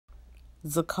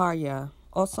Zechariah,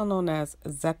 also known as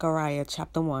Zechariah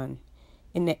chapter 1.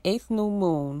 In the 8th new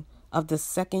moon of the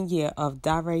 2nd year of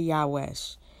Dariah,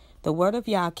 the word of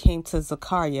Yah came to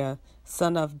Zechariah,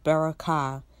 son of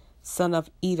Berechiah, son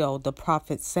of Iddo the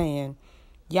prophet, saying,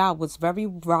 Yah was very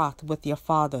wroth with your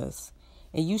fathers,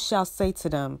 and you shall say to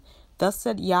them, Thus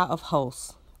said Yah of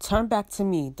hosts, Turn back to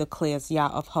me, declares Yah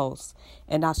of hosts,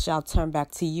 and I shall turn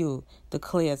back to you,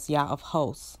 declares Yah of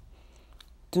hosts.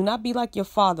 Do not be like your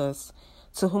fathers,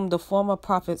 to whom the former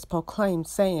prophets proclaimed,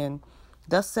 saying,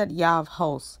 Thus said Yah of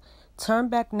hosts, Turn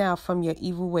back now from your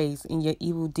evil ways and your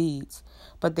evil deeds.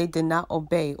 But they did not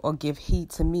obey or give heed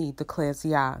to me, declares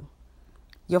Yah.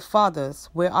 Your fathers,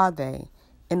 where are they?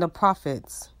 And the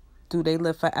prophets, do they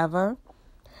live forever?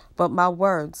 But my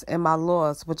words and my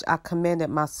laws, which I commanded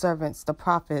my servants, the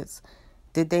prophets,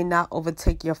 did they not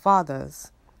overtake your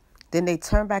fathers? Then they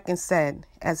turned back and said,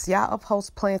 As Yah of hosts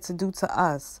planned to do to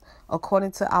us,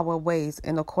 according to our ways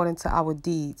and according to our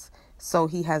deeds, so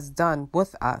he has done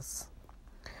with us.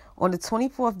 On the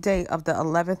 24th day of the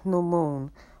 11th new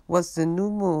moon was the new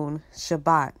moon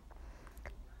Shabbat,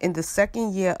 in the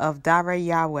 2nd year of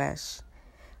Dariah.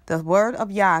 The word of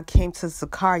Yah came to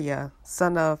Zechariah,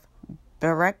 son of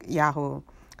Berechiah,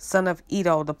 son of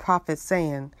Iddo the prophet,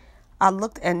 saying, I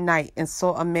looked at night and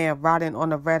saw a man riding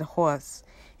on a red horse,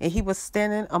 and he was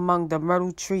standing among the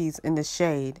myrtle trees in the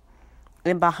shade.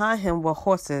 And behind him were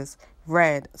horses,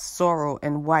 red, sorrel,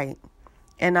 and white.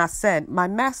 And I said, My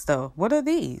master, what are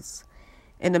these?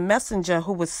 And the messenger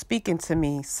who was speaking to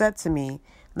me said to me,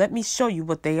 Let me show you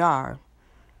what they are.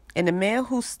 And the man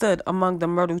who stood among the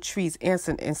myrtle trees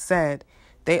answered and said,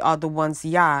 They are the ones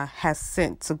Yah has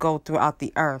sent to go throughout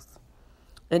the earth.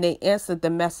 And they answered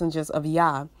the messengers of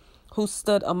Yah, who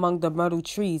stood among the myrtle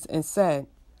trees, and said,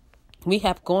 We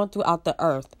have gone throughout the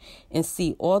earth, and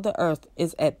see all the earth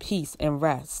is at peace and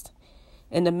rest.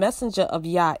 And the messenger of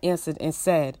Yah answered and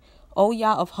said, O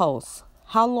Yah of hosts,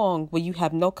 how long will you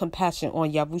have no compassion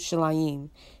on Yerushalayim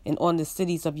and on the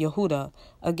cities of Yehudah,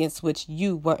 against which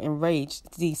you were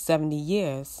enraged these 70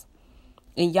 years?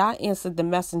 And Yah answered the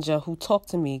messenger who talked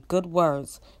to me good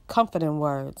words, comforting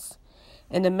words.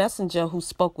 And the messenger who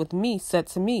spoke with me said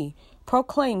to me,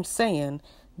 Proclaim, saying,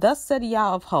 Thus said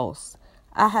Yah of hosts,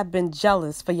 I have been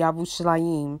jealous for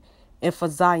Yerushalayim and for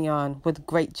Zion with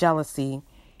great jealousy,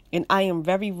 and I am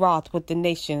very wroth with the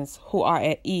nations who are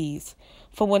at ease.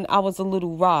 For when I was a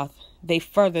little wroth, they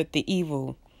furthered the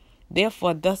evil.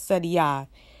 Therefore, thus said Yah,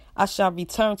 I shall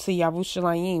return to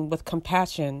Yerushalayim with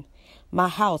compassion. My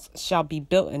house shall be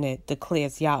built in it,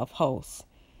 declares Yah of hosts.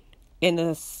 And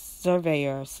the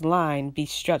surveyor's line be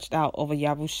stretched out over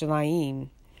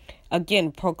Yerushalayim.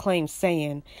 Again proclaim,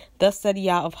 saying, Thus said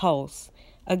Yah of hosts,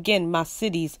 Again my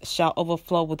cities shall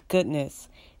overflow with goodness,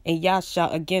 and Yah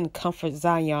shall again comfort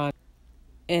Zion,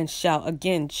 and shall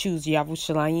again choose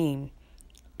Yerushalayim.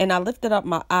 And I lifted up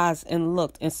my eyes and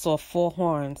looked and saw 4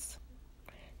 horns.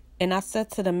 And I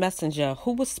said to the messenger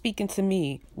who was speaking to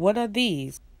me, What are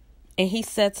these? And he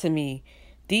said to me,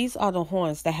 These are the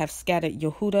horns that have scattered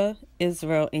Yehudah,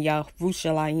 Israel, and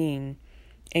Yerushalayim.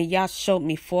 And Yah showed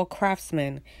me 4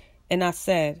 craftsmen. And I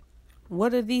said,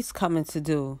 What are these coming to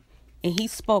do? And he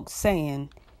spoke, saying,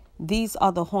 These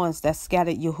are the horns that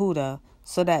scattered Yehudah,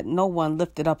 so that no one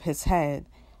lifted up his head.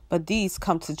 But these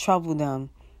come to trouble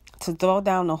them, to throw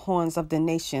down the horns of the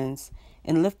nations,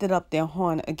 and lifted up their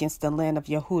horn against the land of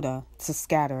Yehudah, to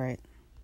scatter it.